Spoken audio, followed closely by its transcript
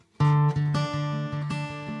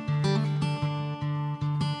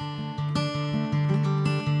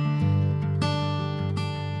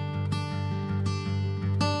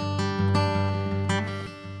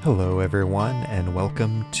Hello, everyone, and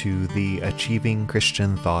welcome to the Achieving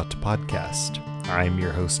Christian Thought podcast. I'm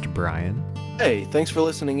your host, Brian. Hey, thanks for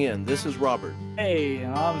listening in. This is Robert. Hey,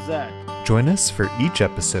 and I'm Zach. Join us for each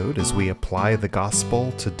episode as we apply the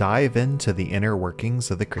gospel to dive into the inner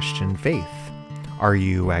workings of the Christian faith. Are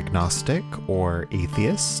you agnostic or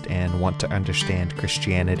atheist and want to understand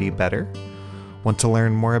Christianity better? Want to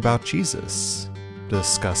learn more about Jesus?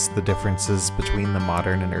 Discuss the differences between the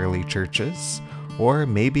modern and early churches? Or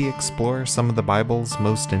maybe explore some of the Bible's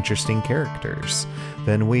most interesting characters?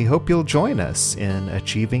 Then we hope you'll join us in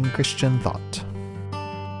Achieving Christian Thought.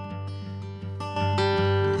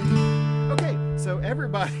 Okay, so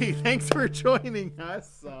everybody, thanks for joining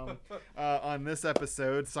us on this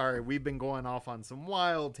episode. Sorry, we've been going off on some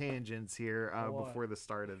wild tangents here before the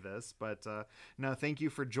start of this, but no, thank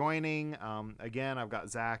you for joining. Again, I've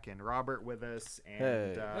got Zach and Robert with us,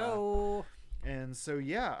 and Hello. And so,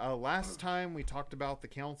 last time we talked about the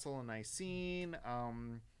Council of Nicaea.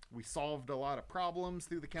 We solved a lot of problems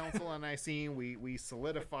through the Council of Nicaea. We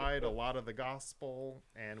solidified a lot of the gospel,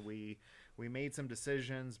 and we made some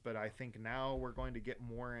decisions. But I think now we're going to get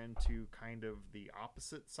more into kind of the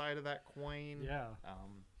opposite side of that coin. Yeah.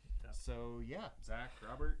 So, Zach,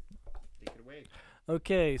 Robert, take it away.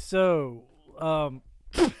 Okay, so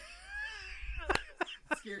It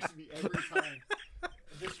scares me every time.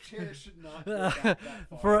 This chair should not go back that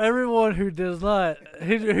far. for everyone who does not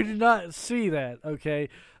who do not see that, okay,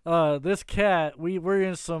 this cat, we're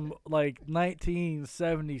in some like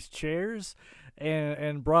 1970s chairs,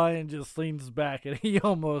 and Brian just leans back and he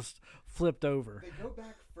almost flipped over. They go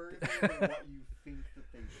back further than what you think that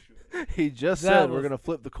they should. He just said we're going to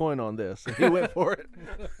flip the coin on this, and he went for it.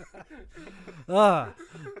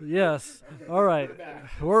 Yes. All right.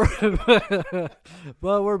 We're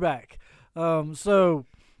back. So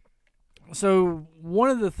one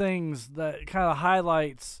of the things that kind of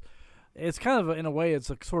highlights, it's kind of, in a way, it's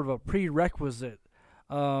a sort of a prerequisite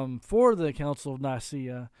for the Council of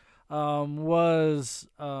Nicaea, was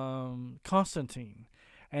Constantine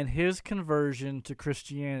and his conversion to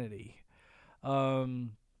Christianity. There's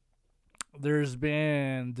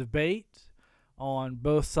been debate on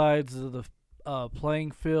both sides of the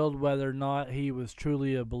playing field whether or not he was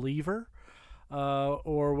truly a believer,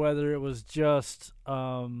 or whether it was just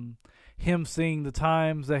him seeing the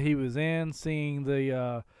times that he was in, seeing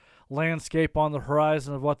the landscape on the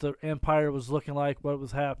horizon of what the empire was looking like, what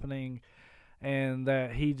was happening, and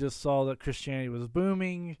that he just saw that Christianity was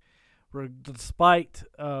booming, despite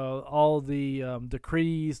all the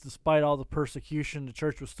decrees, despite all the persecution, the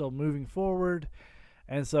church was still moving forward,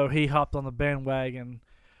 and so he hopped on the bandwagon.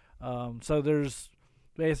 So there's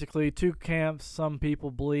basically two camps. Some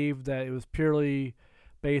people believe that it was purely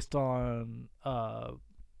based on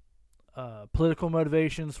political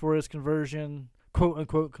motivations for his conversion,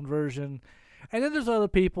 quote-unquote conversion. And then there's other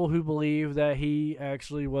people who believe that he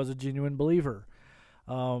actually was a genuine believer.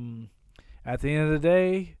 At the end of the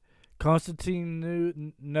day,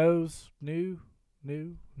 Constantine knew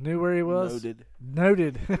where he was.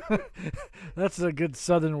 Noted. That's a good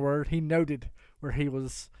southern word. He noted where he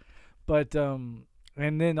was. But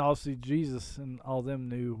and then obviously Jesus and all them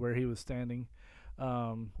knew where he was standing,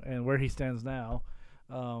 and where he stands now.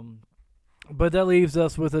 But that leaves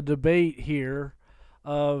us with a debate here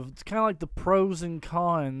of, it's kind of like the pros and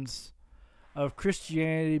cons of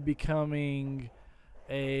Christianity becoming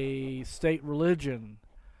a state religion,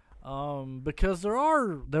 because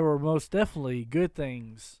there were most definitely good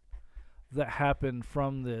things that happened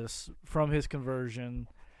from his conversion,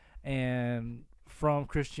 and from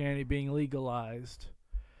Christianity being legalized.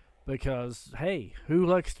 Because, hey, who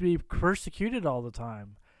likes to be persecuted all the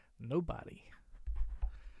time? Nobody.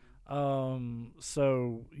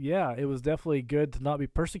 So, it was definitely good to not be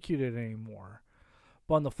persecuted anymore.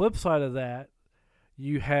 But on the flip side of that,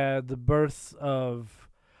 you had the birth of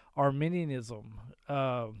Arminianism,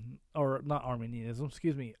 or not Arminianism,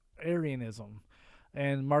 Arianism,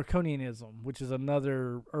 and Marcionianism, which is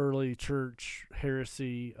another early church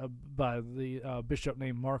heresy by the bishop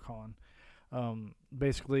named Marcion,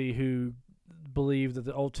 basically who believed that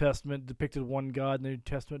the Old Testament depicted one God, the New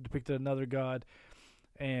Testament depicted another God,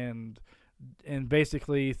 and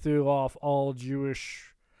basically threw off all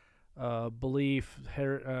Jewish belief,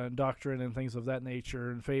 doctrine, and things of that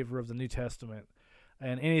nature in favor of the New Testament.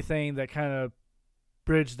 And anything that kind of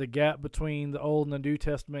bridged the gap between the Old and the New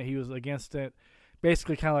Testament, he was against it.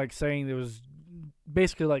 Basically kind of like saying there was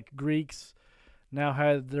basically like Greeks now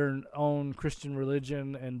had their own Christian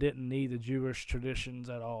religion and didn't need the Jewish traditions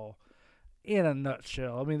at all, in a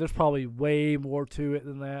nutshell. I mean, there's probably way more to it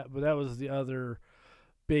than that, but that was the other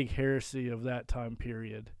big heresy of that time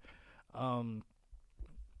period.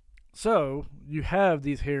 So you have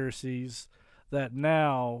these heresies that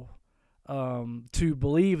now, to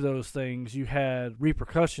believe those things, you had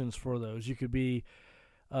repercussions for those. You could be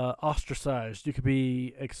ostracized. You could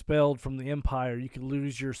be expelled from the empire. You could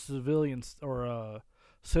lose your civilian or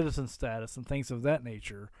citizen status and things of that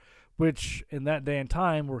nature, which in that day and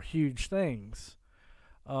time were huge things.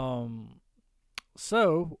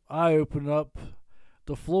 So I open up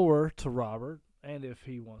the floor to Robert, and if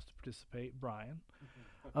he wants to participate, Brian.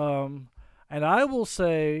 And I will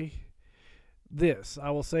say this.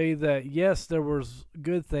 I will say that, yes, there was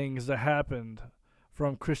good things that happened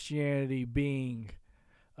from Christianity being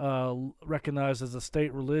recognized as a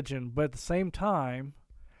state religion, but at the same time,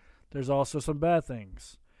 there's also some bad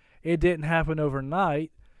things. It didn't happen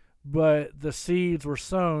overnight, but the seeds were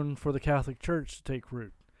sown for the Catholic Church to take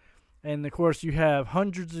root. And, of course, you have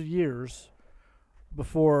hundreds of years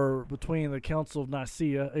between the Council of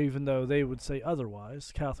Nicaea, even though they would say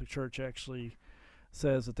otherwise. Catholic Church actually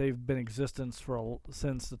says that they've been in existence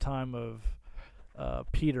since the time of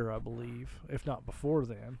Peter, I believe, if not before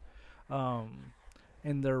then,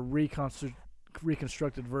 in their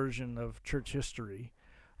reconstructed version of church history.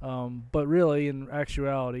 But really, in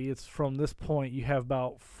actuality, it's from this point you have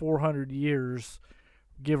about 400 years,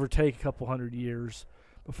 give or take a couple hundred years,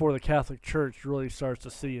 before the Catholic Church really starts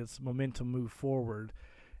to see its momentum move forward.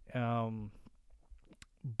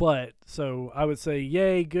 But so I would say,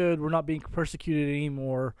 yay, good. We're not being persecuted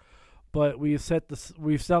anymore, but we've set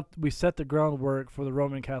the groundwork for the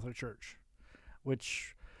Roman Catholic Church,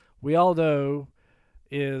 which we all know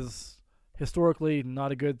is historically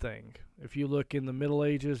not a good thing. If you look in the Middle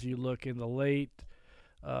Ages, you look in the late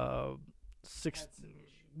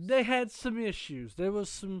they had some issues. There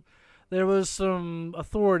was some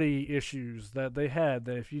authority issues that they had,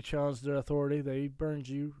 that if you challenged their authority, they burned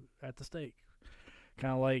you at the stake.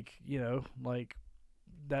 Kind of like, like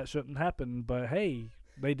that shouldn't happen, but hey,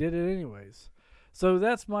 they did it anyways. So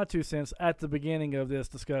that's my 2 cents at the beginning of this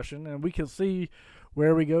discussion, and we can see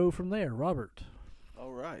where we go from there. Robert.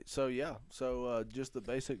 All right. So, just the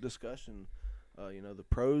basic discussion, the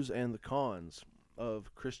pros and the cons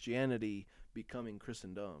of Christianity becoming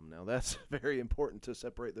Christendom. Now, that's very important to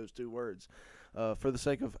separate those two words. For the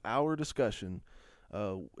sake of our discussion,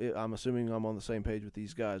 I'm assuming I'm on the same page with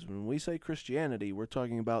these guys. When we say Christianity, we're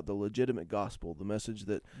talking about the legitimate gospel, the message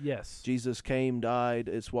that Jesus came, died.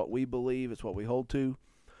 It's what we believe. It's what we hold to.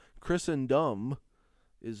 Christendom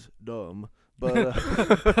is dumb.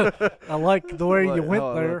 But I like the way you went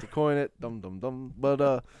there. I like to coin it, dum.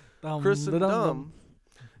 But Christendom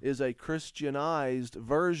is a Christianized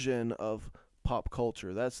version of pop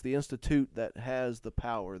culture. That's the institute that has the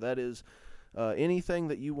power. That is anything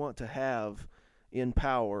that you want to have in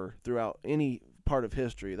power throughout any part of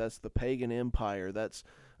history. That's the pagan empire. That's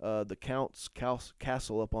the count's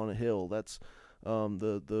castle up on a hill. That's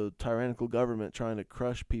the tyrannical government trying to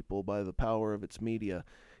crush people by the power of its media.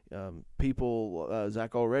 People,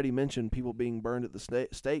 Zach already mentioned, people being burned at the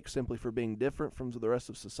stake simply for being different from the rest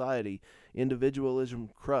of society. Individualism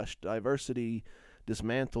crushed, diversity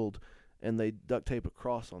dismantled, and they duct tape a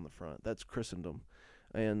cross on the front. That's Christendom.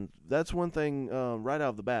 And that's one thing right out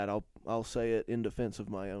of the bat, I'll say it in defense of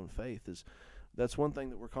my own faith, is that's one thing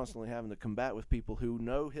that we're constantly having to combat with people who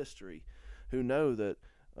know history, who know that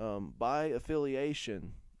by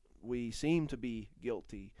affiliation we seem to be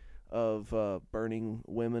guilty of burning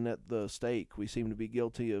women at the stake. We seem to be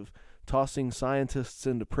guilty of tossing scientists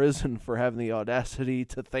into prison for having the audacity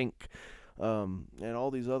to think, and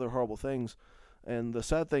all these other horrible things. And the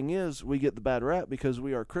sad thing is, we get the bad rap because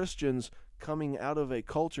we are Christians coming out of a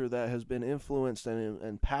culture that has been influenced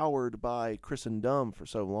and powered by Christendom for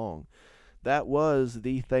so long. That was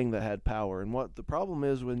the thing that had power. And what the problem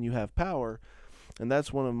is when you have power, and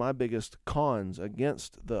that's one of my biggest cons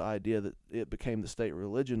against the idea that it became the state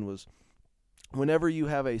religion, was whenever you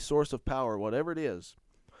have a source of power, whatever it is,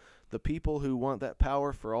 the people who want that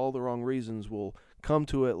power for all the wrong reasons will come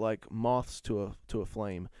to it like moths to a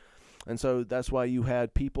flame. And so that's why you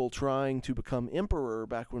had people trying to become emperor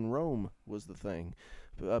back when Rome was the thing.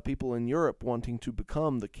 People in Europe wanting to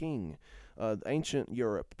become the king. Ancient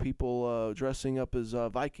Europe, people dressing up as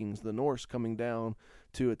Vikings, the Norse coming down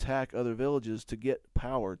to attack other villages to get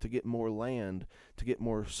power, to get more land, to get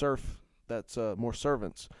more more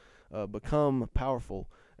servants, become powerful.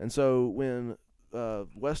 And so when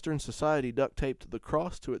Western society duct taped the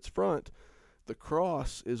cross to its front, the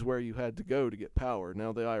cross is where you had to go to get power.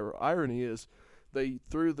 Now the irony is they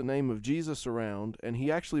threw the name of Jesus around, and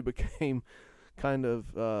he actually became kind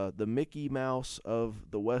of the Mickey Mouse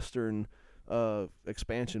of the Western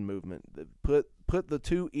expansion movement. Put the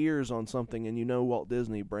two ears on something and you know Walt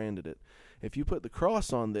Disney branded it. if you put the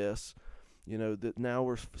cross on this, that now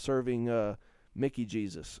we're serving Mickey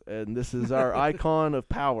Jesus, and this is our icon of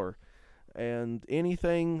power. And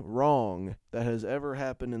anything wrong that has ever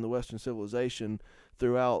happened in the Western civilization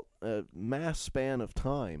throughout a mass span of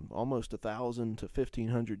time, almost 1,000 to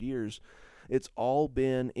 1,500 years, it's all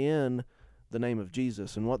been in the name of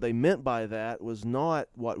Jesus. And what they meant by that was not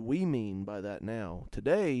what we mean by that now.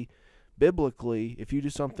 Today, biblically, if you do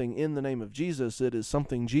something in the name of Jesus, it is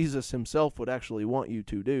something Jesus himself would actually want you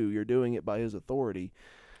to do. You're doing it by his authority.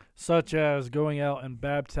 Such as going out and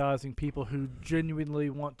baptizing people who genuinely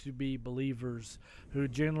want to be believers, who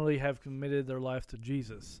genuinely have committed their life to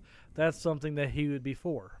Jesus. That's something that he would be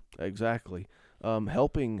for. Exactly.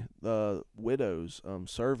 Helping widows,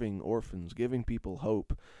 serving orphans, giving people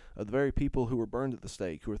hope. The very people who were burned at the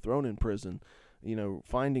stake, who were thrown in prison,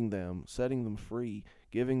 finding them, setting them free,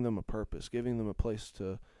 giving them a purpose, giving them a place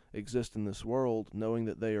to exist in this world, knowing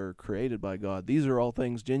that they are created by God. These are all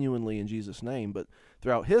things genuinely in Jesus' name, but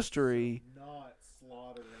throughout history... Not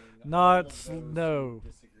slaughtering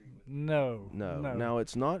No. Now,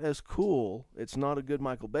 it's not as cool. It's not a good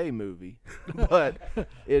Michael Bay movie, but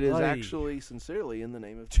it is actually sincerely in the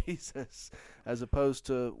name of Jesus, as opposed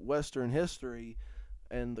to Western history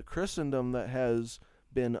and the Christendom that has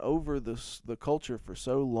been over the culture for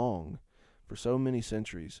so long, for so many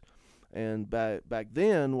centuries. And back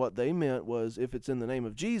then, what they meant was, if it's in the name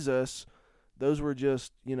of Jesus, those were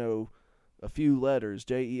just, a few letters,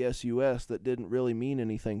 Jesus, that didn't really mean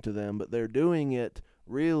anything to them, but they're doing it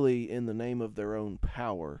really in the name of their own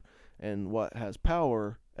power. And what has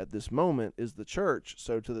power at this moment is the church.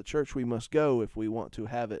 So to the church we must go if we want to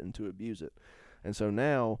have it and to abuse it. And so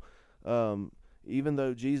now, even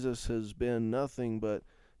though Jesus has been nothing but,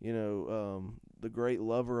 the great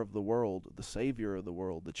lover of the world, the savior of the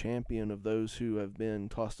world, the champion of those who have been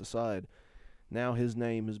tossed aside, now his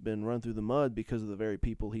name has been run through the mud because of the very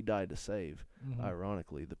people he died to save. Mm-hmm.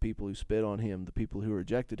 Ironically, the people who spit on him, the people who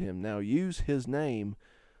rejected him, now use his name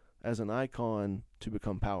as an icon to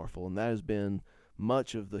become powerful. And that has been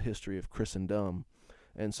much of the history of Christendom.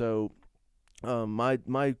 And so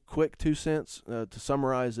my quick 2 cents to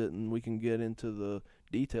summarize it, and we can get into the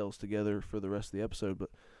details together for the rest of the episode, but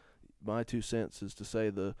my 2 cents is to say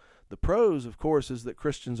the pros, of course, is that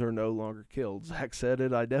Christians are no longer killed. Zach said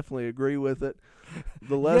it. I definitely agree with it.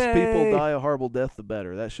 The less people die a horrible death, the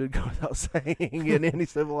better. That should go without saying in any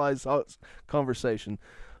civilized conversation.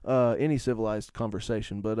 But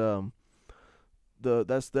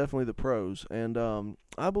that's definitely the pros. And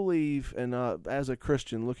I believe, and as a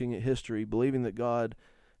Christian looking at history, believing that God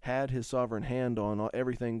had his sovereign hand on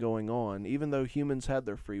everything going on, even though humans had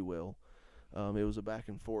their free will. It was a back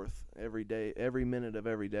and forth every day, every minute of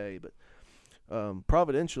every day. But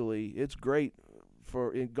providentially, it's great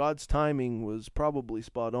God's timing was probably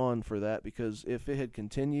spot on for that, because if it had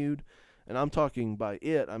continued, and I'm talking by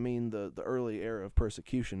it, I mean the early era of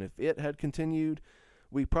persecution. If it had continued,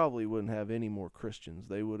 we probably wouldn't have any more Christians.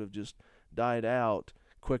 They would have just died out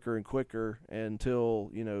quicker and quicker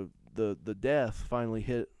until, the death finally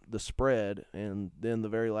hit the spread, and then the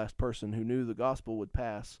very last person who knew the gospel would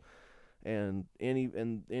pass. And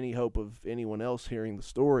any hope of anyone else hearing the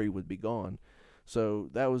story would be gone. So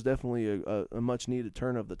that was definitely a much needed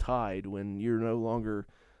turn of the tide, when you're no longer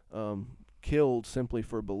killed simply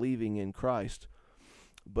for believing in Christ.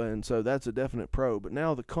 And so that's a definite pro. But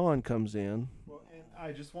now the con comes in. Well, and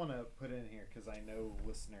I just want to put in here, because I know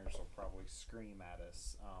listeners will probably scream at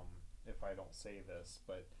us if I don't say this,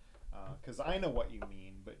 but because I know what you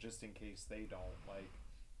mean, but just in case they don't,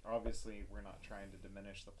 obviously, we're not trying to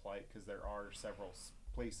diminish the plight, because there are several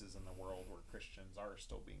places in the world where Christians are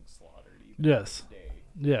still being slaughtered even today.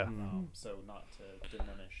 Yeah. So not to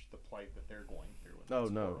diminish the plight that they're going through.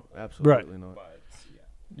 No, absolutely not. But,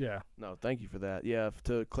 yeah. No, thank you for that. Yeah,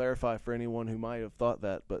 to clarify for anyone who might have thought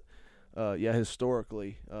that, but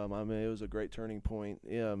historically, it was a great turning point.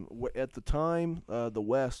 At the time, the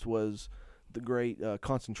West was the great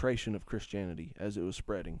concentration of Christianity as it was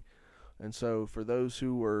spreading. And so for those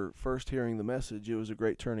who were first hearing the message, it was a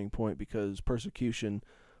great turning point, because persecution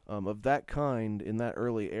of that kind in that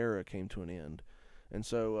early era came to an end. And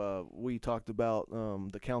so we talked about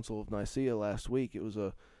the Council of Nicaea last week. It was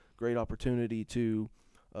a great opportunity to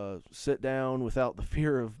sit down without the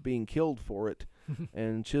fear of being killed for it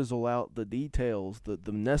and chisel out the details,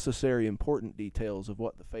 the necessary important details of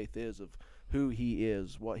what the faith is, of who he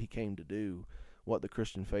is, what he came to do, what the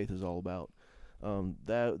Christian faith is all about.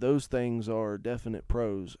 Those things are definite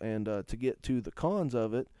pros. And to get to the cons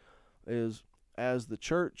of it is, as the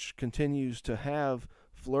church continues to have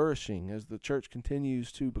flourishing, as the church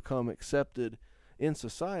continues to become accepted in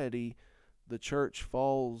society, the church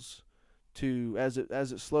falls to as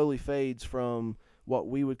it slowly fades from what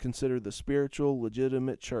we would consider the spiritual,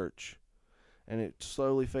 legitimate church, and it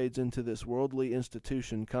slowly fades into this worldly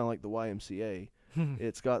institution, kind of like the YMCA.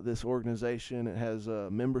 It's got this organization. It has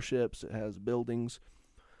memberships. It has buildings.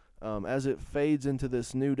 As it fades into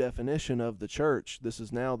this new definition of the church, this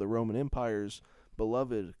is now the Roman Empire's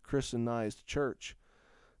beloved Christianized church.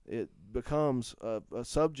 It becomes a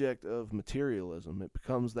subject of materialism. It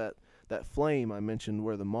becomes that flame I mentioned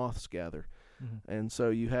where the moths gather. Mm-hmm. And so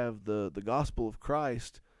you have the gospel of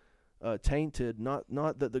Christ tainted, not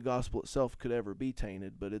that the gospel itself could ever be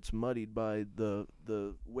tainted, but it's muddied by the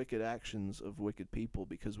wicked actions of wicked people,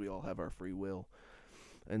 because we all have our free will.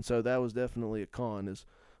 And so that was definitely a con, is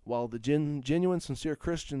while the genuine, sincere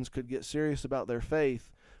Christians could get serious about their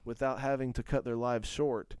faith without having to cut their lives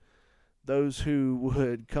short, those who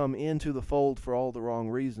would come into the fold for all the wrong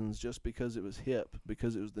reasons, just because it was hip,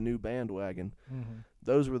 because it was the new bandwagon,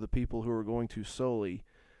 those were the people who were going to sully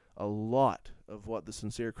a lot of what the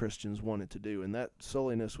sincere Christians wanted to do. And that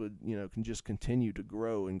sulliness would, can just continue to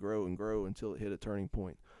grow and grow and grow until it hit a turning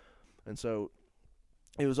point. And so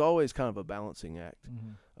it was always kind of a balancing act,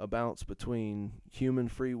 a balance between human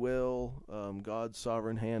free will, God's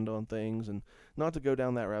sovereign hand on things, and not to go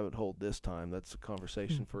down that rabbit hole this time. That's a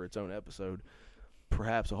conversation for its own episode,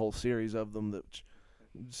 perhaps a whole series of them that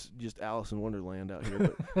just Alice in Wonderland out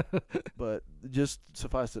here. But just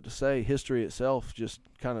suffice it to say, history itself just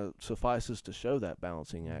kind of suffices to show that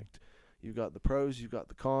balancing act. You've got the pros, you've got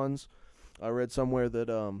the cons. I read somewhere that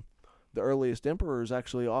the earliest emperors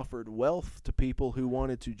actually offered wealth to people who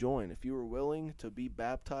wanted to join. If you were willing to be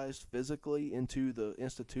baptized physically into the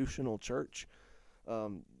institutional church,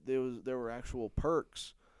 there were actual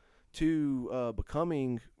perks to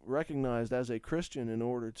becoming recognized as a Christian in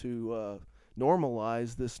order to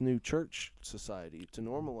normalize this new church society, to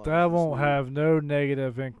normalize that won't have no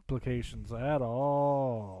negative implications at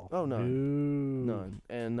all. Oh, none.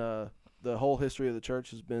 And the whole history of the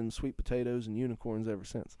church has been sweet potatoes and unicorns ever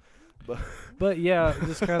since. But yeah,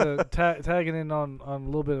 just kind of tagging in on a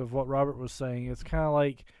little bit of what Robert was saying, it's kind of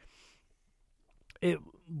like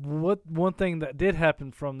one thing that did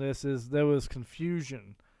happen from this is there was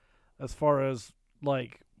confusion as far as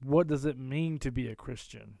like, what does it mean to be a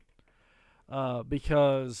Christian?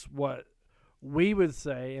 Because what we would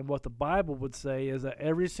say and what the Bible would say is that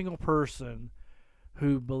every single person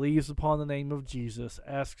who believes upon the name of Jesus,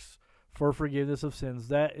 asks for forgiveness of sins,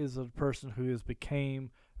 that is a person who has became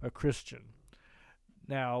a Christian.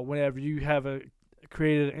 Now, whenever you have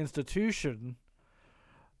created an institution,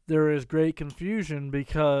 there is great confusion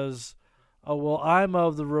because, I'm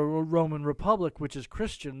of the Roman Republic, which is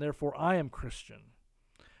Christian, therefore I am Christian.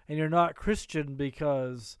 And you're not Christian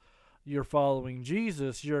because you're following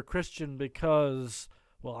Jesus. You're a Christian because,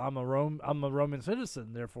 I'm a Roman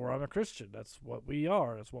citizen, therefore I'm a Christian. That's what we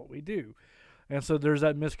are. That's what we do. And so there's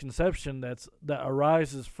that misconception that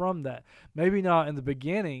arises from that. Maybe not in the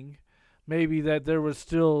beginning. Maybe that there was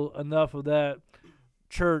still enough of that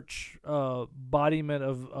church embodiment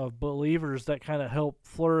of believers that kind of helped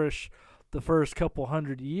flourish the first couple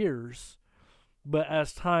 100 years. But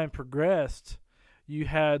as time progressed, you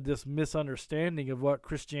had this misunderstanding of what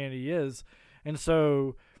Christianity is. And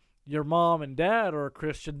so your mom and dad are a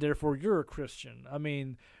Christian, therefore you're a Christian. I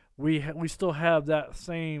mean, we still have that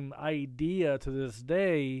same idea to this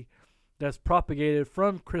day that's propagated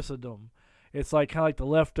from Christendom. It's like kind of like the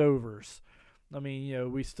leftovers. I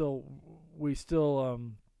mean, we still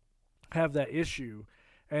have that issue,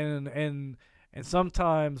 and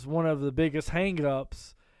sometimes one of the biggest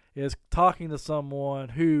hang-ups is talking to someone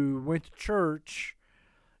who went to church,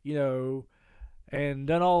 and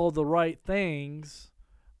done all the right things,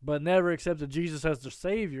 but never accepted Jesus as their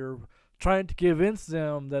Savior, trying to convince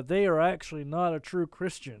them that they are actually not a true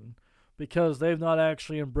Christian because they've not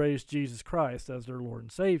actually embraced Jesus Christ as their Lord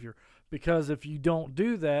and Savior. Because if you don't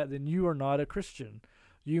do that, then you are not a Christian.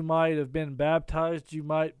 You might have been baptized, you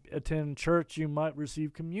might attend church, you might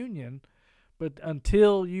receive communion, but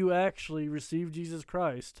until you actually receive Jesus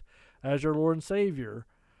Christ as your Lord and Savior,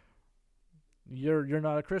 you're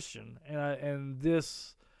not a Christian. And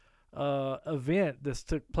this event, this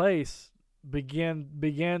took place,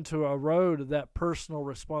 began to erode that personal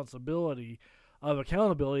responsibility of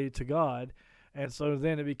accountability to God. And so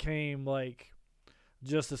then it became like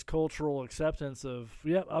just this cultural acceptance of,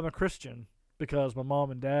 I'm a Christian because my mom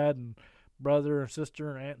and dad and brother and sister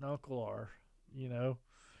and aunt and uncle are,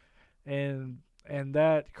 and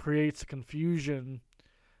that creates a confusion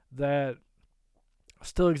that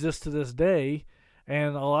still exists to this day.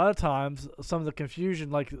 And a lot of times some of the confusion,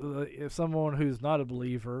 like if someone who's not a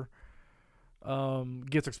believer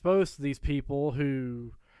gets exposed to these people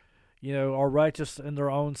who, are righteous in their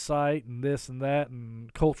own sight and this and that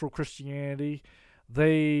and cultural Christianity,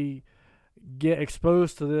 they get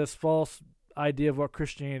exposed to this false idea of what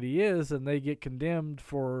Christianity is, and they get condemned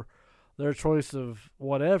for their choice of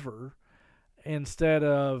whatever, instead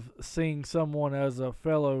of seeing someone as a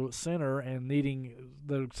fellow sinner and needing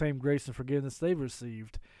the same grace and forgiveness they've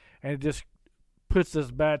received. And it just puts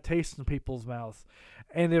this bad taste in people's mouths.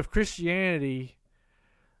 And if Christianity,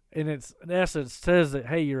 in essence, says that,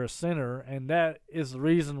 hey, you're a sinner, and that is the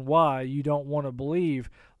reason why you don't want to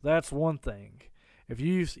believe, that's one thing. If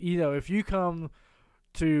you come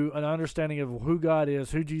to an understanding of who God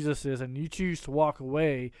is, who Jesus is, and you choose to walk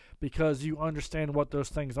away because you understand what those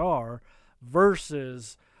things are,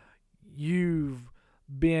 versus you've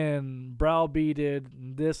been browbeated,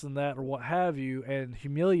 this and that, or what have you, and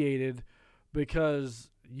humiliated because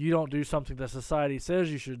you don't do something that society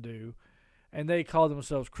says you should do, and they call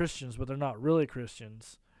themselves Christians, but they're not really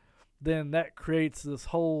Christians, then that creates this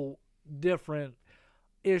whole different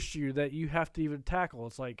issue that you have to even tackle.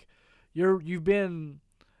 It's like you've been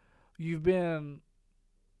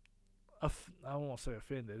I won't say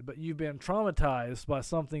offended, but you've been traumatized by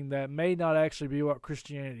something that may not actually be what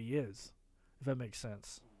Christianity is, if that makes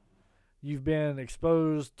sense. You've been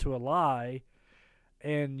exposed to a lie,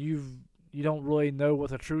 and you don't really know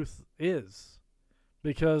what the truth is,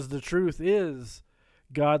 because the truth is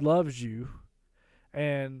God loves you,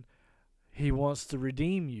 and He wants to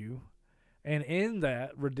redeem you. And in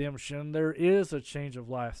that redemption, there is a change of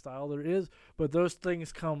lifestyle. But those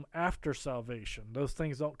things come after salvation. Those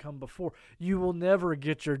things don't come before. You will never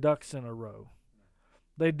get your ducks in a row.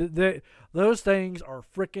 Those things are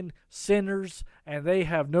freaking sinners, and they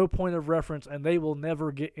have no point of reference, and they will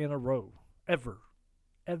never get in a row. Ever.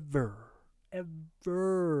 Ever.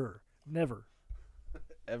 Ever. Never.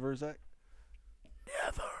 Ever, Zach?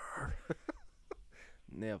 Never.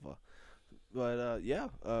 Never. But,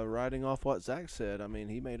 riding off what Zach said, I mean,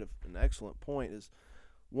 he made an excellent point. Is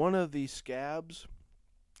one of the scabs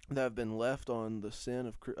that have been left on the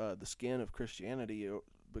skin of Christianity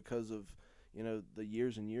because of, the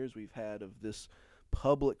years and years we've had of this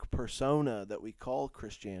public persona that we call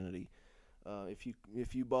Christianity.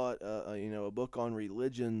 If you bought a book on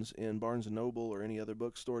religions in Barnes & Noble or any other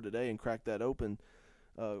bookstore today and cracked that open,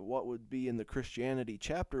 what would be in the Christianity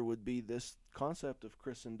chapter would be this concept of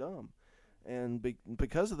Christendom. And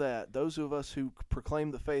because of that, those of us who proclaim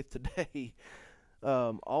the faith today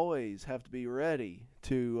always have to be ready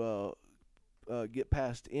to get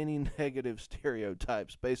past any negative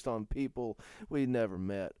stereotypes based on people we never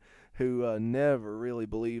met, who never really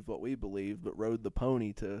believed what we believed, but rode the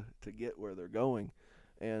pony to get where they're going.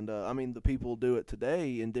 And, the people do it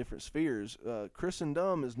today in different spheres.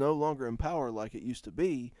 Christendom is no longer in power like it used to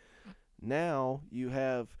be. Now you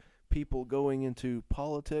have people going into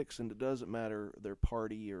politics, and it doesn't matter their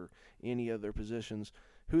party or any of their positions,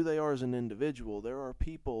 who they are as an individual. There are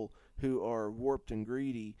people who are warped and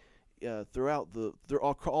greedy throughout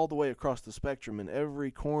all the way across the spectrum in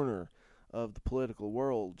every corner of the political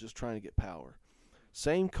world, just trying to get power.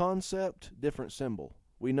 Same concept, different symbol.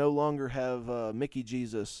 We no longer have Mickey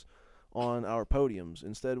Jesus on our podiums.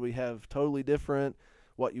 Instead, we have totally different,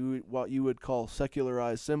 what you would call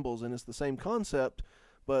secularized symbols, and it's the same concept.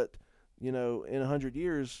 But, in 100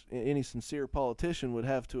 years, any sincere politician would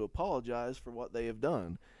have to apologize for what they have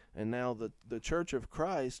done. And now the Church of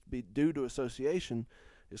Christ, due to association,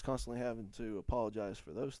 is constantly having to apologize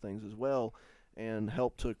for those things as well, and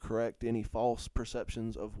help to correct any false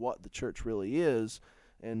perceptions of what the church really is.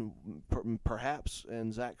 And perhaps,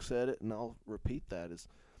 and Zach said it, and I'll repeat that, is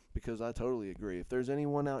because I totally agree. If there's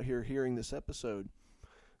anyone out here hearing this episode,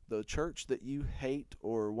 the church that you hate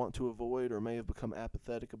or want to avoid or may have become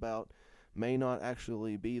apathetic about may not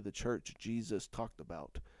actually be the church Jesus talked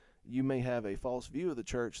about. You may have a false view of the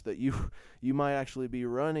church that you might actually be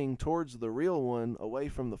running towards the real one, away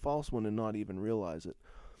from the false one, and not even realize it.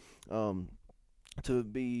 To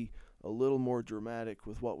be a little more dramatic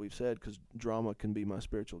with what we've said, because drama can be my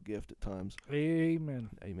spiritual gift at times. Amen.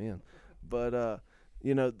 But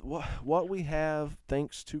what we have,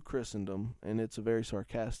 thanks to Christendom, and it's a very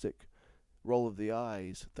sarcastic roll of the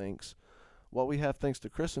eyes, thanks. What we have thanks to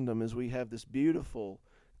Christendom is we have this beautiful,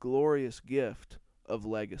 glorious gift of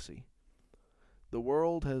legacy. The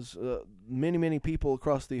world has, many, many people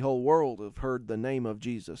across the whole world have heard the name of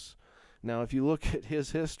Jesus. Now, if you look at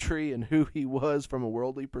his history and who he was from a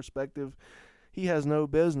worldly perspective, he has no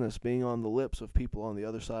business being on the lips of people on the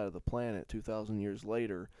other side of the planet 2,000 years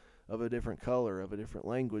later, of a different color, of a different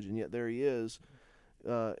language, and yet there he is.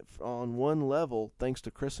 On one level, thanks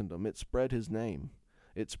to Christendom, it spread his name.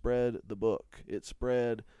 It spread the book. It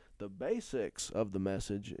spread the basics of the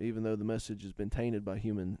message, even though the message has been tainted by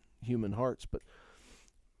human hearts. But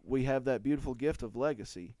we have that beautiful gift of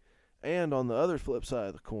legacy. And on the other flip side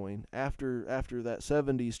of the coin, after that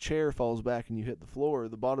 70s chair falls back and you hit the floor,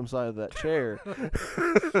 the bottom side of that chair,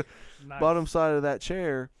 Nice. bottom side of that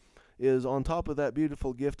chair is, on top of that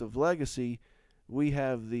beautiful gift of legacy, we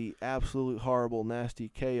have the absolute horrible, nasty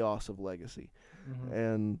chaos of legacy.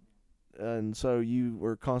 Mm-hmm. And so you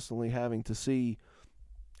were constantly having to see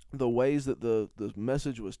the ways that the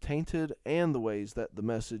message was tainted and the ways that the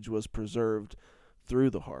message was preserved through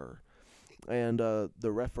the horror. And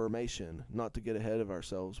the Reformation, not to get ahead of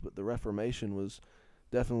ourselves, but the Reformation was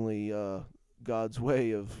definitely God's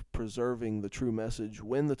way of preserving the true message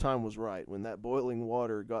when the time was right, when that boiling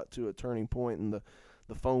water got to a turning point and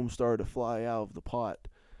the foam started to fly out of the pot.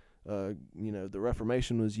 The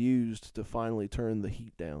Reformation was used to finally turn the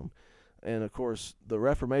heat down. And, of course, the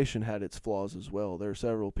Reformation had its flaws as well. There are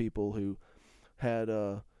several people who had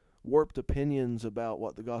warped opinions about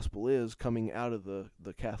what the gospel is coming out of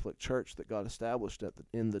the Catholic Church that got established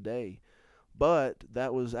in the day. But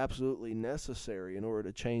that was absolutely necessary in order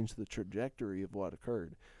to change the trajectory of what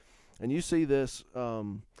occurred. And you see this,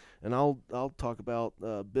 and I'll talk about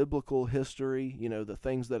biblical history, the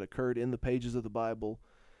things that occurred in the pages of the Bible,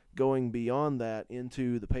 going beyond that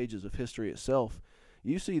into the pages of history itself.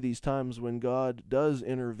 You see these times when God does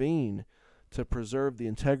intervene to preserve the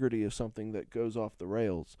integrity of something that goes off the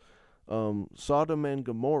rails. Sodom and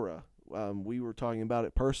Gomorrah, we were talking about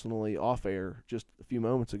it personally off air just a few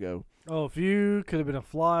moments ago. Oh, if you could have been a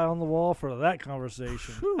fly on the wall for that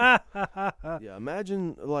conversation. Yeah,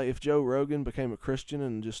 imagine like if Joe Rogan became a Christian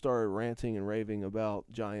and just started ranting and raving about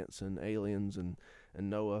giants and aliens and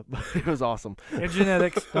Noah. It was awesome. And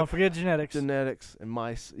genetics. Don't forget genetics. Genetics and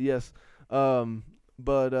mice, yes.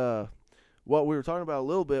 But what we were talking about a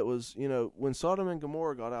little bit was, when Sodom and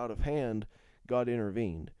Gomorrah got out of hand, God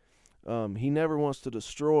intervened. He never wants to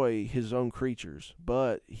destroy his own creatures,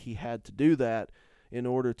 but he had to do that in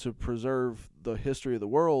order to preserve the history of the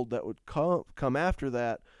world that would come after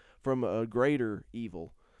that from a greater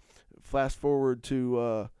evil. Fast forward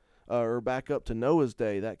to, or back up to Noah's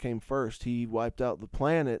day, that came first. He wiped out the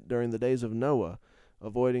planet during the days of Noah,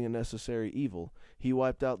 avoiding a necessary evil. He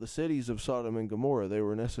wiped out the cities of Sodom and Gomorrah. They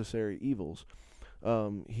were necessary evils.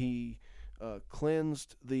 He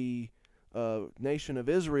cleansed the nation of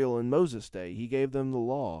Israel in Moses' day. He gave them the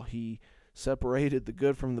law. He separated the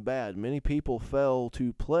good from the bad. Many people fell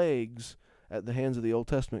to plagues at the hands of the Old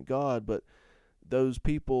Testament God, but those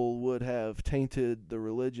people would have tainted the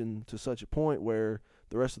religion to such a point where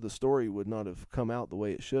the rest of the story would not have come out the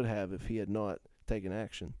way it should have if he had not taken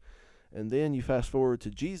action. And then you fast forward to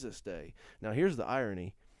Jesus' day. Now here's the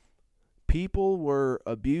irony. People were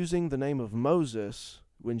abusing the name of Moses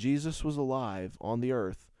when Jesus was alive on the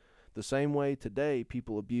earth, the same way today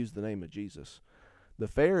people abuse the name of Jesus. The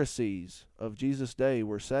Pharisees of Jesus' day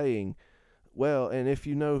were saying, well, and if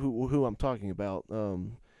you know who I'm talking about,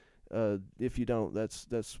 if you don't,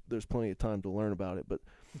 there's plenty of time to learn about it. But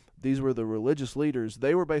these were the religious leaders.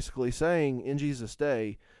 They were basically saying in Jesus'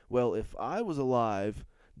 day, well, if I was alive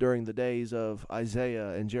during the days of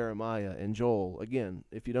Isaiah and Jeremiah and Joel, again,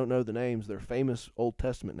 if you don't know the names, they're famous Old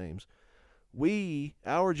Testament names,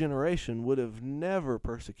 our generation, would have never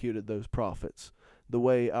persecuted those prophets the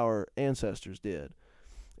way our ancestors did.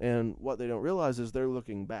 And what they don't realize is they're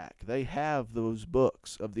looking back. They have those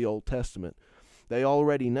books of the Old Testament. They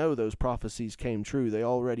already know those prophecies came true. They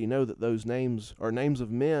already know that those names are names of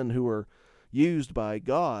men who were used by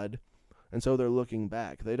God, and so they're looking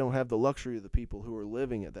back. They don't have the luxury of the people who were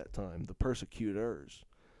living at that time, the persecutors.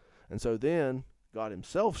 And so then God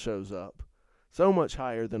himself shows up, so much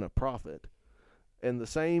higher than a prophet. And the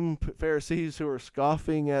same Pharisees who are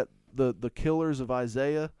scoffing at the killers of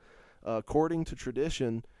Isaiah, according to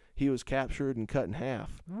tradition, he was captured and cut in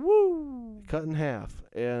half. Woo! Cut in half.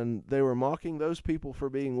 And they were mocking those people for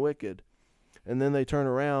being wicked. And then they turn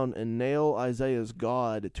around and nail Isaiah's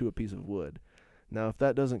God to a piece of wood. Now, if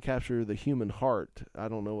that doesn't capture the human heart, I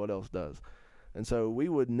don't know what else does. And so we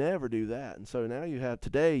would never do that. And so now you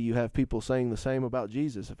have people saying the same about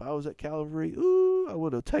Jesus. If I was at Calvary, I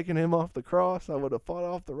would have taken him off the cross. I would have fought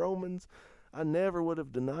off the Romans. I never would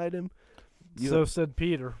have denied him. So said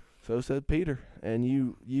Peter. So said Peter. And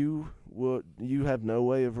you have no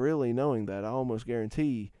way of really knowing that. I almost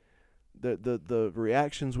guarantee that the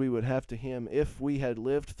reactions we would have to him if we had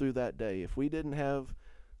lived through that day, if we didn't have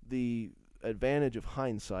the advantage of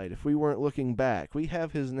hindsight, if we weren't looking back, we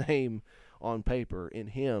have his name on paper in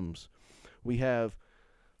hymns. We have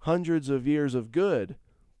hundreds of years of good,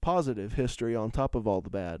 positive history on top of all the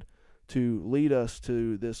bad to lead us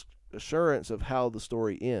to this assurance of how the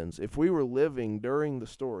story ends. If we were living during the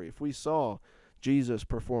story, if we saw Jesus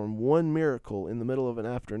perform one miracle in the middle of an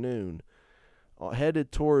afternoon,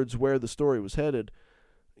 headed towards where the story was headed,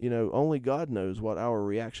 only God knows what our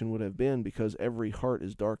reaction would have been, because every heart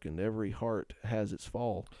is darkened. Every heart has its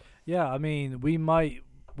fall. Yeah, I mean,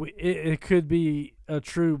 it could be a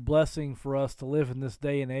true blessing for us to live in this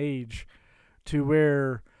day and age to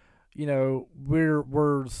where,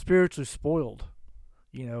 we're spiritually spoiled.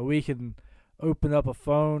 We can open up a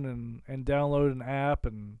phone and download an app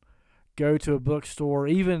and go to a bookstore,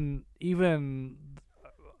 even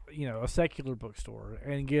a secular bookstore,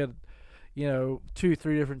 and get 2-3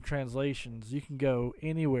 different translations. You can go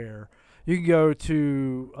anywhere. You can go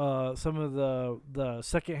to some of the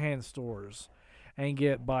secondhand stores and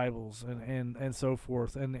get Bibles and so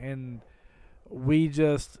forth. And we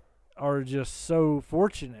just are just so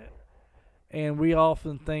fortunate. And we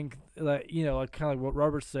often think that, like kind of like what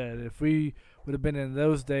Robert said, if we would have been in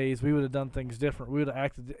those days, we would have done things different. We would have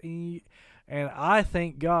acted. And I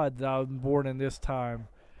thank God that I was born in this time.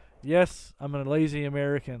 Yes, I'm a lazy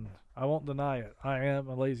American. I won't deny it. I am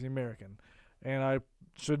a lazy American. And I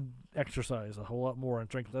should exercise a whole lot more and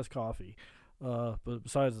drink less coffee. But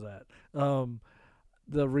besides that,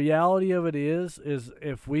 the reality of it is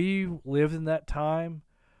if we lived in that time,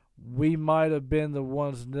 we might have been the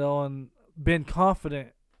ones been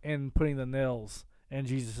confident in putting the nails in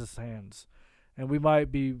Jesus' hands. And we might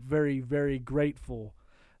be very, very grateful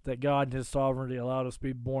that God in His sovereignty allowed us to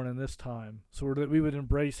be born in this time, so that we would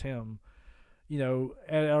embrace Him,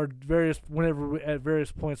 at various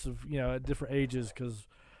points of, at different ages, because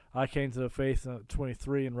I came to the faith at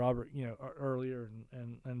 23, and Robert, earlier,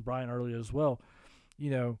 and Brian earlier as well.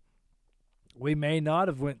 We may not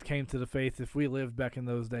have came to the faith if we lived back in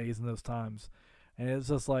those days and those times. And it's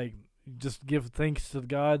just like, just give thanks to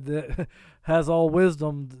God that has all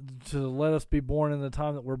wisdom to let us be born in the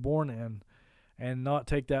time that we're born in, and not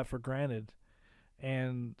take that for granted.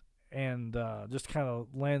 And just kind of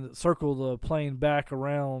circle the plane back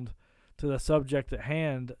around to the subject at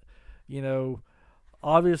hand.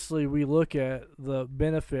 Obviously we look at the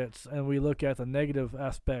benefits and we look at the negative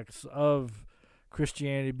aspects of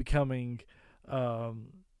Christianity becoming the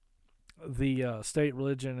state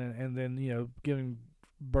religion, and then giving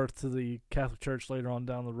birth to the Catholic Church later on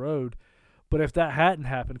down the road. But if that hadn't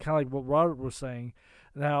happened, kind of like what Robert was saying,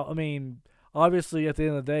 now, I mean, obviously at the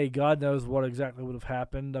end of the day, God knows what exactly would have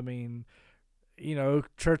happened. I mean,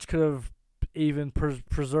 church could have even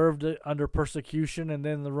preserved it under persecution, and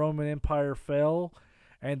then the Roman Empire fell,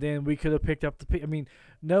 and then we could have picked up I mean,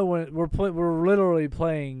 no one. We're literally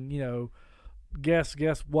playing, guess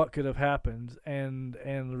what could have happened, and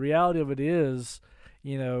the reality of it is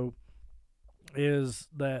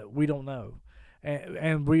that we don't know,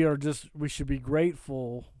 and we should be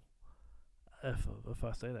grateful, if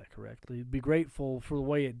I say that correctly, be grateful for the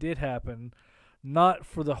way it did happen, not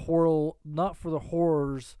for the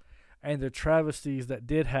horrors and the travesties that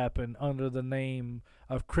did happen under the name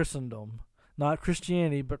of Christendom, not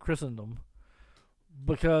Christianity but Christendom.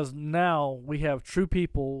 Because now we have true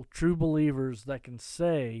people, true believers that can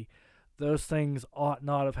say those things ought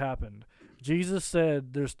not have happened. Jesus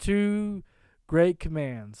said there's 2 great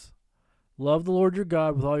commands. Love the Lord your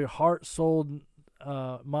God with all your heart, soul,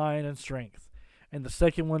 mind, and strength. And the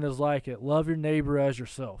second one is like it. Love your neighbor as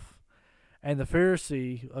yourself. And the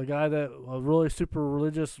Pharisee, a really super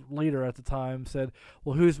religious leader at the time, said,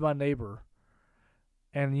 well, who's my neighbor?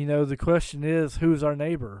 And, the question is, who's our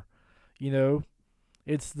neighbor?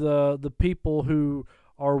 It's the people who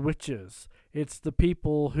are witches. It's the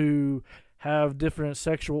people who have different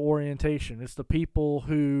sexual orientation. It's the people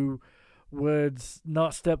who would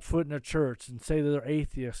not step foot in a church and say that they're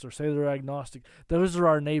atheists or say they're agnostic. Those are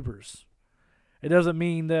our neighbors. It doesn't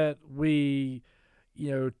mean that we,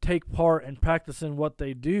 take part and practice in what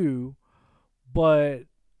they do, but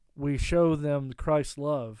we show them Christ's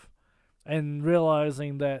love, and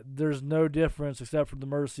realizing that there's no difference except for the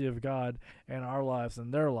mercy of God in our lives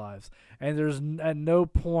and their lives. And there's at no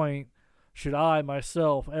point should I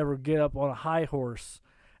myself ever get up on a high horse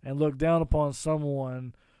and look down upon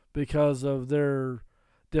someone because of their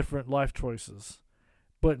different life choices,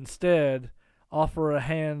 but instead offer a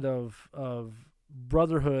hand of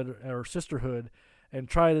brotherhood or sisterhood and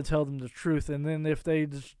try to tell them the truth. And then if they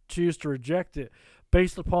choose to reject it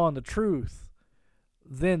based upon the truth,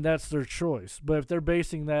 then that's their choice. But if they're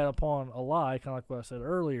basing that upon a lie, kind of like what I said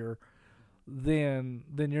earlier, then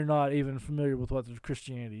you're not even familiar with what the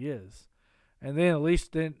Christianity is. And then at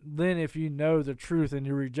least then if you know the truth and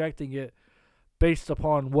you're rejecting it based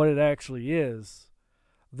upon what it actually is,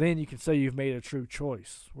 then you can say you've made a true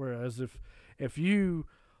choice. Whereas if you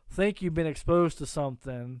think you've been exposed to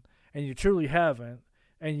something and you truly haven't,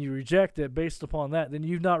 and you reject it based upon that, then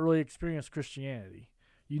you've not really experienced Christianity.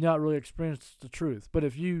 You've not really experienced the truth. But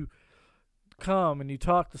if you come and you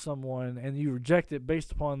talk to someone and you reject it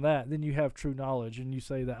based upon that, then you have true knowledge, and you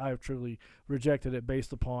say that I have truly rejected it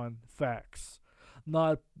based upon facts,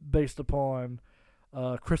 not based upon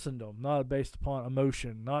Christendom, not based upon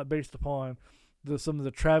emotion, not based upon some of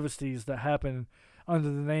the travesties that happen under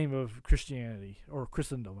the name of Christianity, or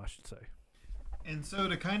Christendom, I should say. And so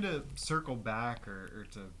to kind of circle back or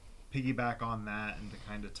to piggyback on that and to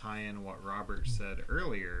kind of tie in what Robert said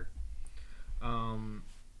earlier,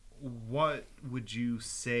 what would you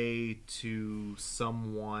say to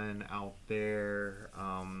someone out there,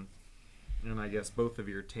 and I guess both of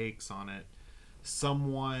your takes on it,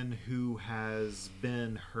 someone who has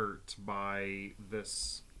been hurt by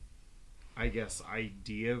this, I guess,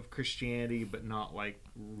 idea of Christianity, but not like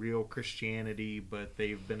real Christianity, but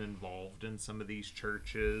they've been involved in some of these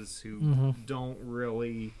churches who don't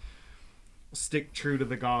really stick true to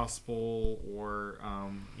the gospel, or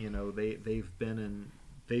they've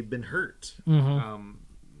been hurt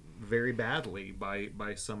very badly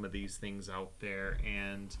by some of these things out there,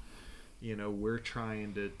 and we're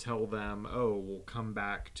trying to tell them, we'll come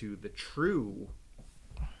back to the true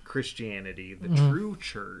Christianity, the true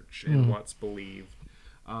church, and what's believed.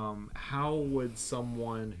 How would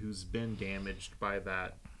someone who's been damaged by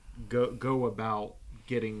that go about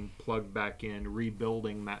getting plugged back in,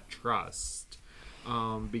 rebuilding that trust?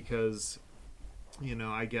 Because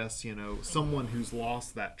I guess someone who's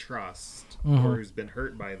lost that trust or who's been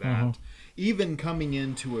hurt by that, even coming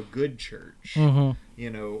into a good church,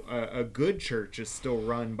 a good church is still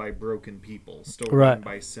run by broken people, still run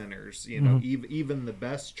by sinners. Even the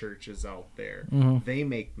best churches out there, they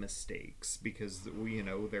make mistakes because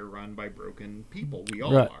they're run by broken people. We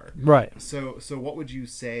all are. Right. So what would you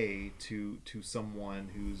say to someone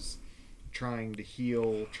who's trying to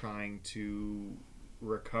heal, trying to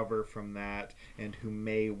recover from that, and who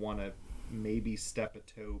may want to maybe step a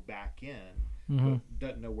toe back in, but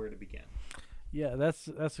doesn't know where to begin? Yeah,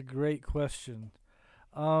 that's a great question.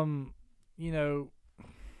 The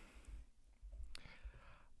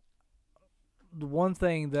one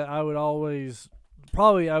thing that I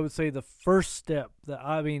would say the first step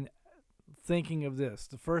thinking of this,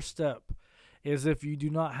 the first step is, if you do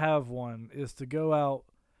not have one, is to go out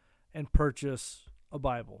and purchase a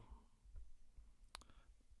Bible.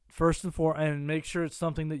 First and foremost, and make sure it's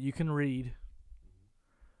something that you can read.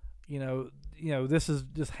 This is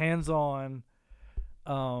just hands-on,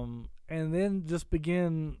 and then just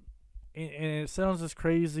begin. And it sounds as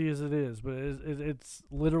crazy as it is, but it's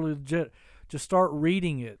literally legit. Just start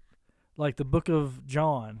reading it, like the book of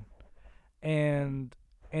John, and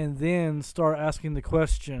then start asking the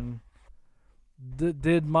question: Did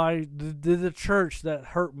the church that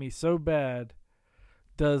hurt me so bad,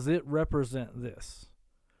 does it represent this?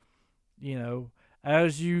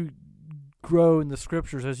 As you grow in the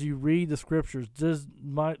scriptures, as you read the scriptures, did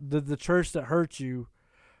the church that hurt you,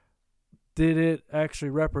 did it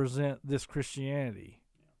actually represent this Christianity?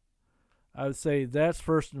 I would say that's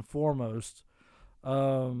first and foremost.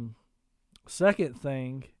 Second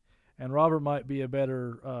thing, and Robert might be a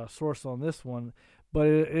better source on this one, but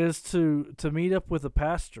it is to meet up with a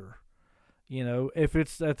pastor, if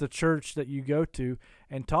it's at the church that you go to,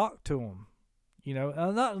 and talk to them.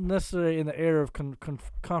 Not necessarily in the air of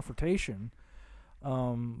confrontation,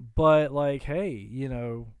 but like, hey,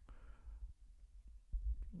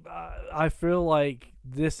 I feel like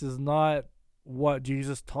this is not what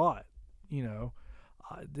Jesus taught.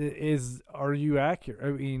 Are you accurate? I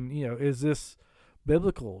mean, is this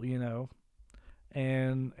biblical?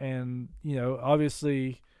 And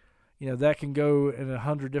obviously, that can go in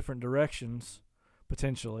 100 different directions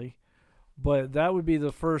potentially. But that would be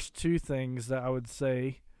the first two things that I would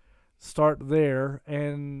say. Start there,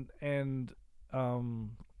 and then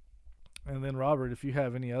Robert, if you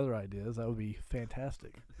have any other ideas, that would be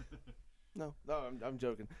fantastic. No, I'm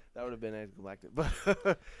joking. That would have been anticlimactic,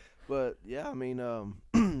 but yeah, I mean,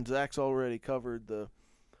 Zach's already covered the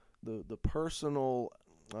personal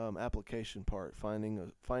application part. Finding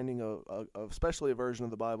a especially a version of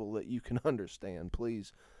the Bible that you can understand.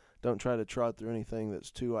 Please. Don't try to trot through anything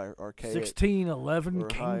that's too archaic. 1611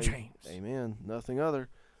 King James. Amen. Nothing other.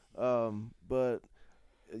 But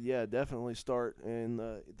yeah, definitely start in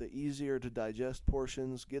the easier to digest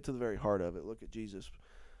portions. Get to the very heart of it. Look at Jesus.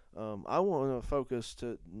 I want to focus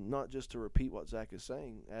to not just to repeat what Zach is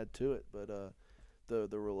saying, add to it, but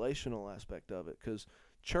the relational aspect of it. Because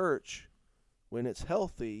church, when it's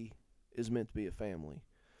healthy, is meant to be a family.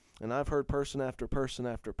 And I've heard person after person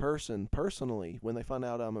after person personally, when they find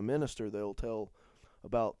out I'm a minister, they'll tell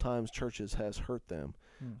about times churches has hurt them.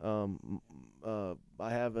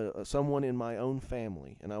 I have someone in my own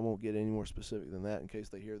family, and I won't get any more specific than that in case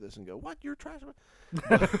they hear this and go, "What? You're trash?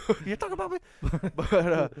 You talking about me?"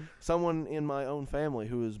 But someone in my own family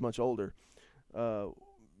who is much older,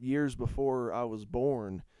 years before I was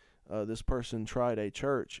born, this person tried a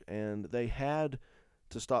church, and they had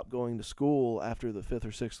to stop going to school after the 5th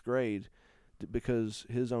or 6th grade because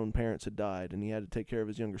his own parents had died, and he had to take care of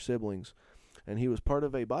his younger siblings. And he was part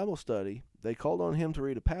of a Bible study. They called on him to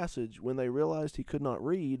read a passage. When they realized he could not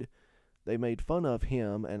read, they made fun of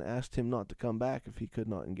him and asked him not to come back if he could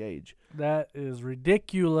not engage. That is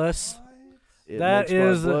ridiculous. It that makes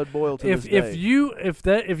is my blood boil to if this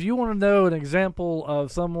day. if you want to know an example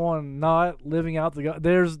of someone not living out the God,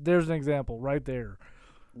 there's an example right there.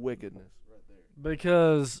 Wickedness right there.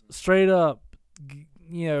 Because straight up,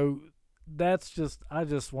 that's just, I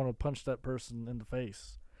just want to punch that person in the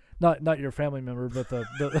face. Not your family member, but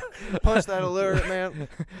the punch that alert, man.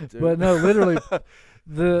 Dude. But no, literally,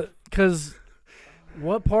 because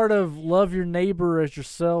what part of love your neighbor as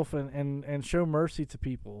yourself and show mercy to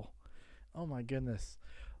people? Oh my goodness,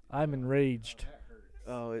 I'm enraged.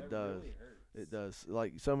 Oh, it does. It does.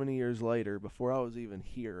 Like so many years later, before I was even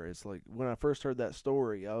here, it's like when I first heard that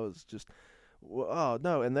story, I was just, oh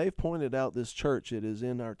no. And they've pointed out this church. It is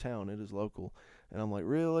in our town. It is local. And I'm like,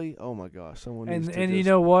 really? Oh my gosh! Someone needs to. And you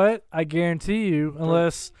know what? I guarantee you,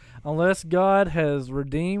 unless God has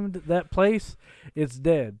redeemed that place, it's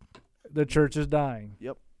dead. The church is dying.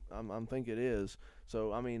 Yep, I'm thinking it is.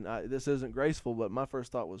 So I mean, this isn't graceful, but my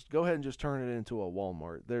first thought was, go ahead and just turn it into a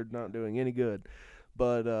Walmart. They're not doing any good.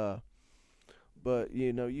 But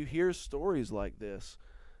you hear stories like this,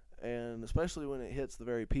 and especially when it hits the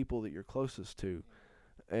very people that you're closest to,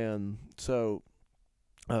 and so.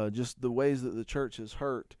 Just the ways that the church is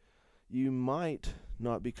hurt, you might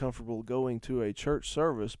not be comfortable going to a church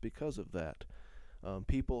service because of that.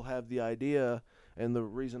 People have the idea, and the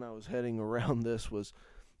reason I was heading around this was,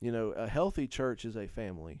 a healthy church is a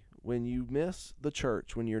family. When you miss the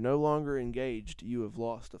church, when you're no longer engaged, you have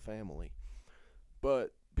lost a family.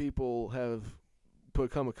 But people have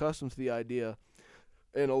become accustomed to the idea,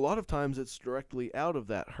 and a lot of times it's directly out of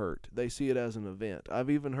that hurt. They see it as an event. I've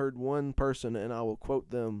even heard one person, and I will quote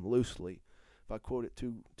them loosely. If I quote it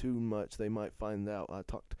too much, they might find out I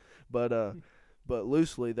talked. But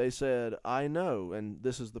loosely, they said, I know, and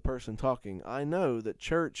this is the person talking, I know that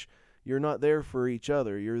church, you're not there for each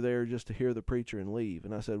other. You're there just to hear the preacher and leave.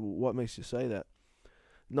 And I said, well, what makes you say that?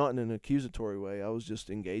 Not in an accusatory way. I was just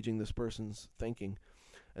engaging this person's thinking.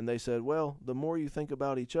 And they said, well, the more you think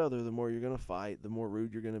about each other, the more you're going to fight, the more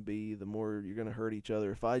rude you're going to be, the more you're going to hurt each other.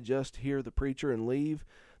 If I just hear the preacher and leave,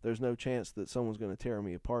 there's no chance that someone's going to tear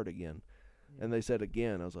me apart again. And they said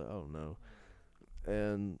again. I was like, oh, no.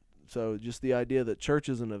 And so just the idea that church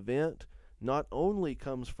is an event not only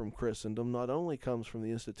comes from Christendom, not only comes from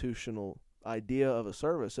the institutional idea of a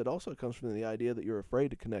service, it also comes from the idea that you're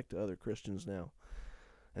afraid to connect to other Christians now.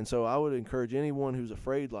 And so I would encourage anyone who's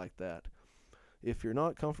afraid like that, if you're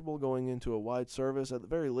not comfortable going into a wide service, at the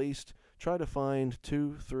very least, try to find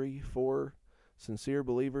 2, 3, 4 sincere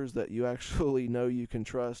believers that you actually know you can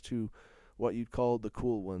trust, who what you'd call the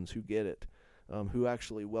cool ones, who get it, who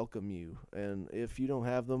actually welcome you. And if you don't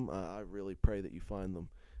have them, I really pray that you find them.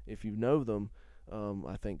 If you know them,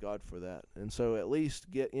 I thank God for that. And so at least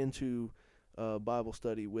get into Bible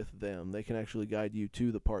study with them. They can actually guide you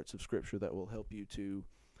to the parts of Scripture that will help you to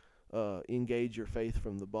engage your faith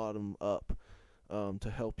from the bottom up.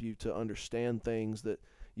 To help you to understand things that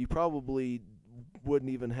you probably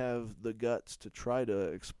wouldn't even have the guts to try to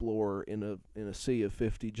explore in a sea of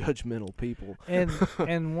 50 judgmental people.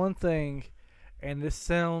 And one thing, and this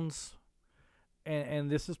sounds,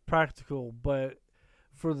 and this is practical, but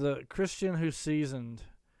for the Christian who's seasoned,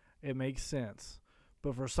 it makes sense.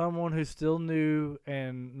 But for someone who's still new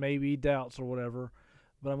and maybe doubts or whatever,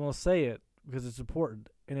 but I'm going to say it because it's important,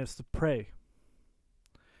 and it's to pray.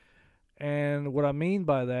 And what I mean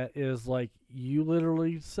by that is, like, you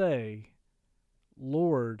literally say,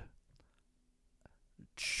 Lord,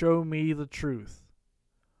 show me the truth.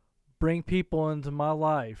 Bring people into my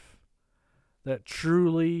life that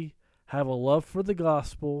truly have a love for the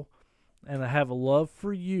gospel and have a love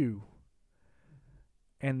for you.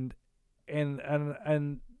 And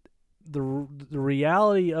the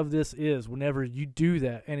reality of this is, whenever you do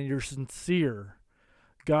that and you're sincere,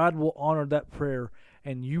 God will honor that prayer.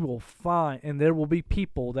 And you will find, and there will be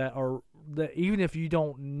people that even if you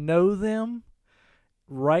don't know them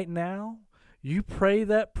right now, you pray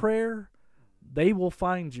that prayer, they will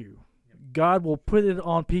find you. God will put it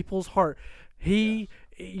on people's heart. He,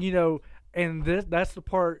 and that's the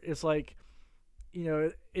part. It's like,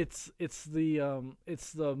 it's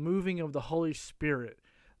the moving of the Holy Spirit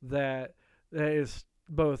that is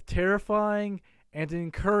both terrifying and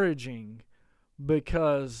encouraging,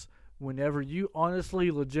 because whenever you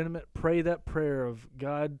honestly, legitimate pray that prayer of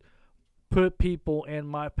God, put people in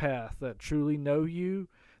my path that truly know you,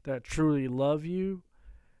 that truly love you,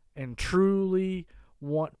 and truly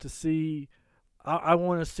want to see, I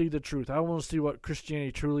want to see the truth. I want to see what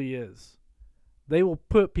Christianity truly is. They will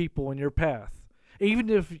put people in your path. Even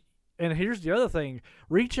if, and here's the other thing,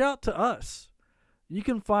 reach out to us. You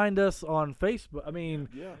can find us on Facebook. I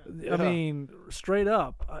mean, straight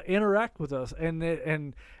up, interact with us. And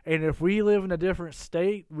if we live in a different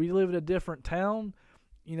state, we live in a different town,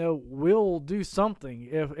 we'll do something.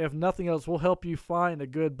 If nothing else, we'll help you find a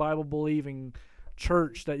good Bible-believing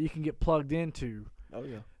church that you can get plugged into. Oh,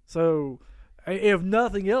 yeah. So, if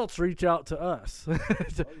nothing else, reach out to us. Oh,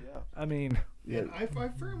 yeah. I mean... Yeah. And I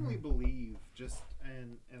firmly believe,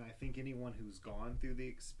 and I think anyone who's gone through the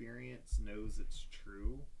experience knows it's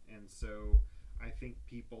true. And so I think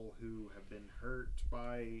people who have been hurt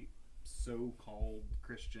by so-called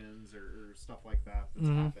Christians or stuff like that's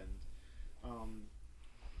happened,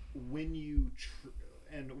 when you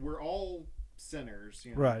and we're all sinners,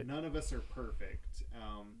 right? None of us are perfect,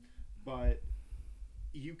 but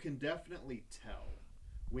you can definitely tell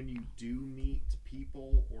when you do meet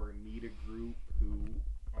people or meet a group who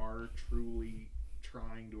are truly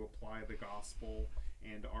trying to apply the gospel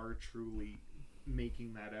and are truly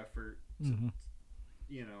making that effort to,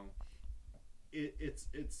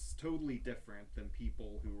 it's totally different than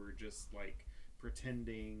people who are just like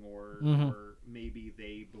pretending or maybe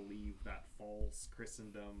they believe that false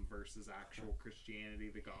Christendom versus actual Christianity,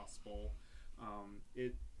 the gospel.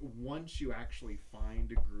 Once you actually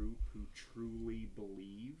find a group who truly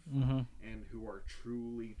believe and who are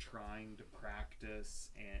truly trying to practice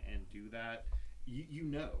and do that,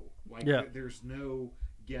 there's no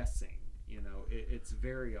guessing. It's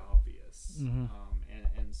very obvious,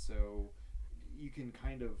 and so you can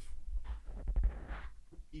kind of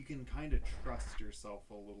trust yourself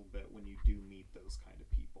a little bit when you do meet those kind of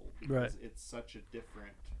people, because it's such a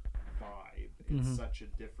different vibe, it's such a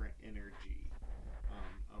different energy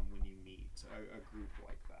when you meet a group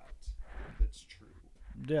like that's true.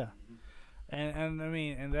 Yeah. And I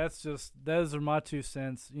mean, and those are my 2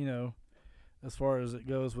 cents, as far as it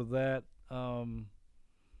goes with that. And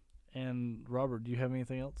Robert, do you have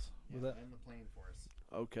anything else with that? And the plane for us.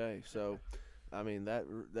 Okay, so I mean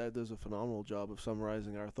that does a phenomenal job of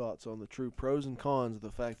summarizing our thoughts on the true pros and cons of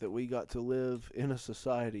the fact that we got to live in a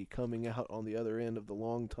society coming out on the other end of the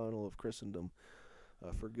long tunnel of Christendom,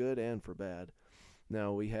 for good and for bad.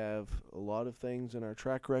 Now, we have a lot of things in our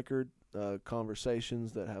track record,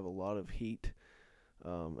 conversations that have a lot of heat,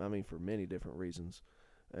 for many different reasons.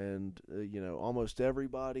 And, almost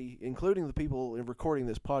everybody, including the people recording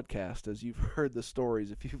this podcast, as you've heard the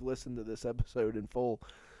stories, if you've listened to this episode in full,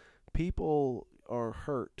 people are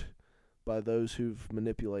hurt by those who've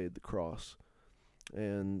manipulated the cross.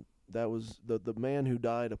 And that was the man who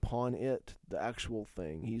died upon it, the actual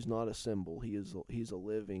thing. He's not a symbol. He's a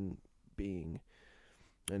living being.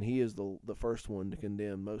 And he is the first one to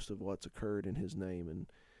condemn most of what's occurred in his name, and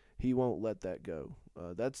he won't let that go.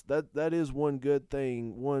 That is one good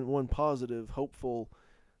thing, one positive, hopeful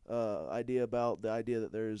idea about the idea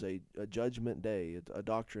that there is a judgment day, a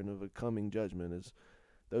doctrine of a coming judgment. Is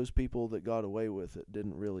those people that got away with it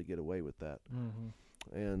didn't really get away with that.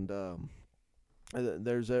 And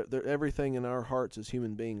there's everything in our hearts as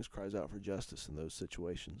human beings cries out for justice in those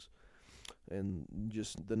situations, and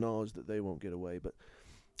just the knowledge that they won't get away. But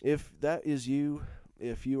if that is you,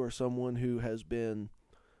 if you are someone who has been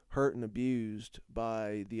hurt and abused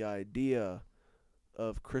by the idea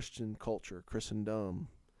of Christian culture, Christendom,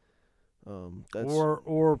 that's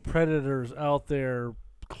or predators out there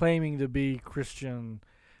claiming to be Christian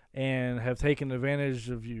and have taken advantage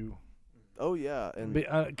of you. Oh yeah, and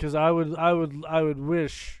because I would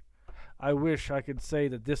wish I could say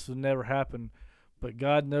that this would never happen, but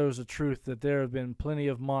God knows the truth that there have been plenty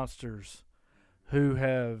of monsters who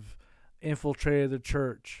have infiltrated the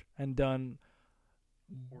church and done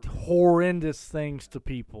horrendous things to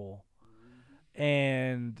people,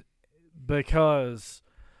 and because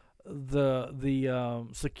the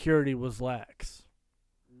security was lax,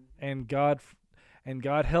 and God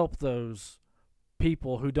helped those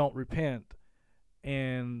people who don't repent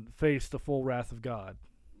and face the full wrath of God.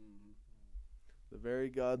 The very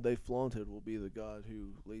God they flaunted will be the God who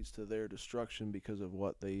leads to their destruction because of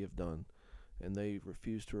what they have done. And they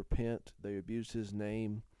refused to repent. They abused his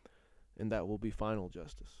name. and that will be final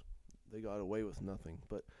justice. They got away with nothing.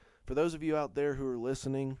 But for those of you out there who are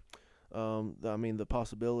listening, the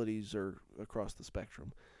possibilities are across the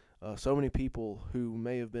spectrum. So many people who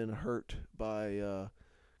may have been hurt by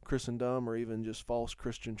Christendom or even just false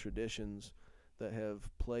Christian traditions that have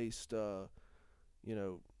placed,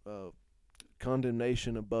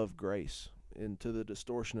 condemnation above grace into the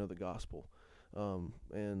distortion of the gospel.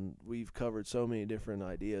 And we've covered so many different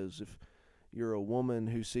ideas. If you're a woman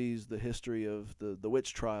who sees the history of the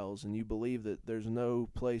witch trials and you believe that there's no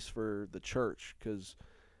place for the church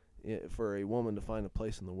for a woman to find a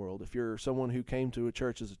place in the world. If you're someone who came to a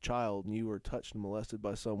church as a child and you were touched and molested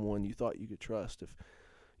by someone you thought you could trust. If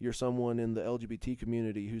you're someone in the LGBT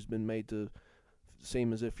community who's been made to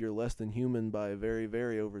seem as if you're less than human by a very,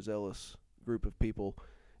 very overzealous group of people.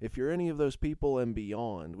 If you're any of those people and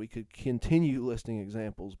beyond, we could continue listing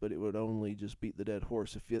examples, but it would only just beat the dead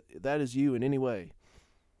horse. If that is you in any way,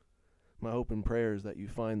 my hope and prayer is that you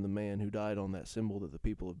find the man who died on that symbol that the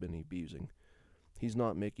people have been abusing. He's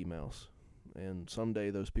not Mickey Mouse, and someday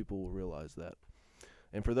those people will realize that.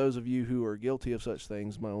 And for those of you who are guilty of such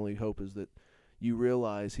things, my only hope is that you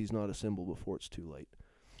realize he's not a symbol before it's too late.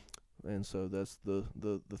 And so that's the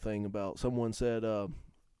thing about, someone said,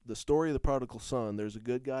 the story of the prodigal son, there's a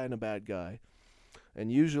good guy and a bad guy.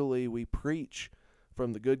 And usually we preach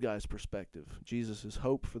from the good guy's perspective. Jesus is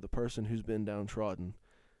hope for the person who's been downtrodden.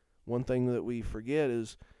 One thing that we forget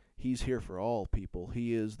is he's here for all people.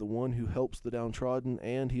 He is the one who helps the downtrodden,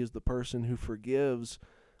 and he is the person who forgives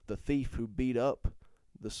the thief who beat up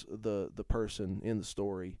the person in the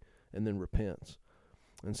story and then repents.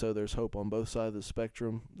 And so there's hope on both sides of the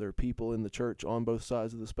spectrum. There are people in the church on both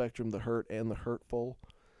sides of the spectrum, the hurt and the hurtful.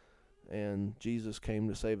 And Jesus came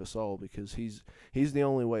to save us all because he's the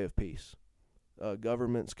only way of peace.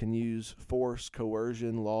 Governments can use force,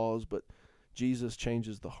 coercion, laws, but Jesus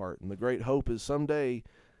changes the heart. And the great hope is someday,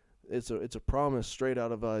 it's a promise straight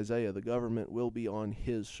out of Isaiah, the government will be on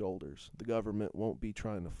his shoulders. The government won't be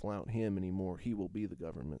trying to flout him anymore. He will be the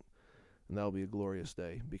government. And that'll be a glorious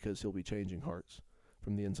day because he'll be changing hearts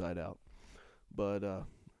from the inside out. But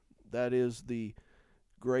that is the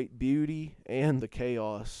great beauty and the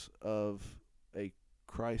chaos of a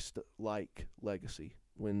Christ-like legacy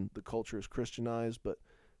when the culture is Christianized, but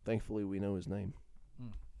thankfully we know his name.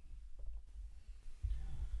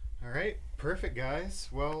 All right, perfect, guys.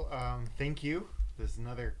 Well, thank you. This is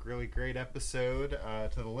another really great episode.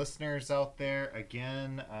 To the listeners out there,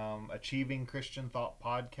 again, Achieving Christian Thought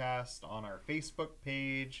Podcast on our Facebook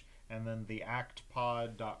page, and then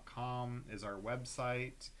theactpod.com is our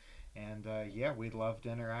website. And we'd love to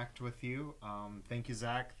interact with you. Thank you,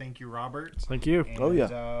 Zach. Thank you, Robert. Thank you.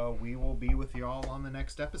 And, we will be with you all on the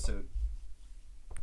next episode.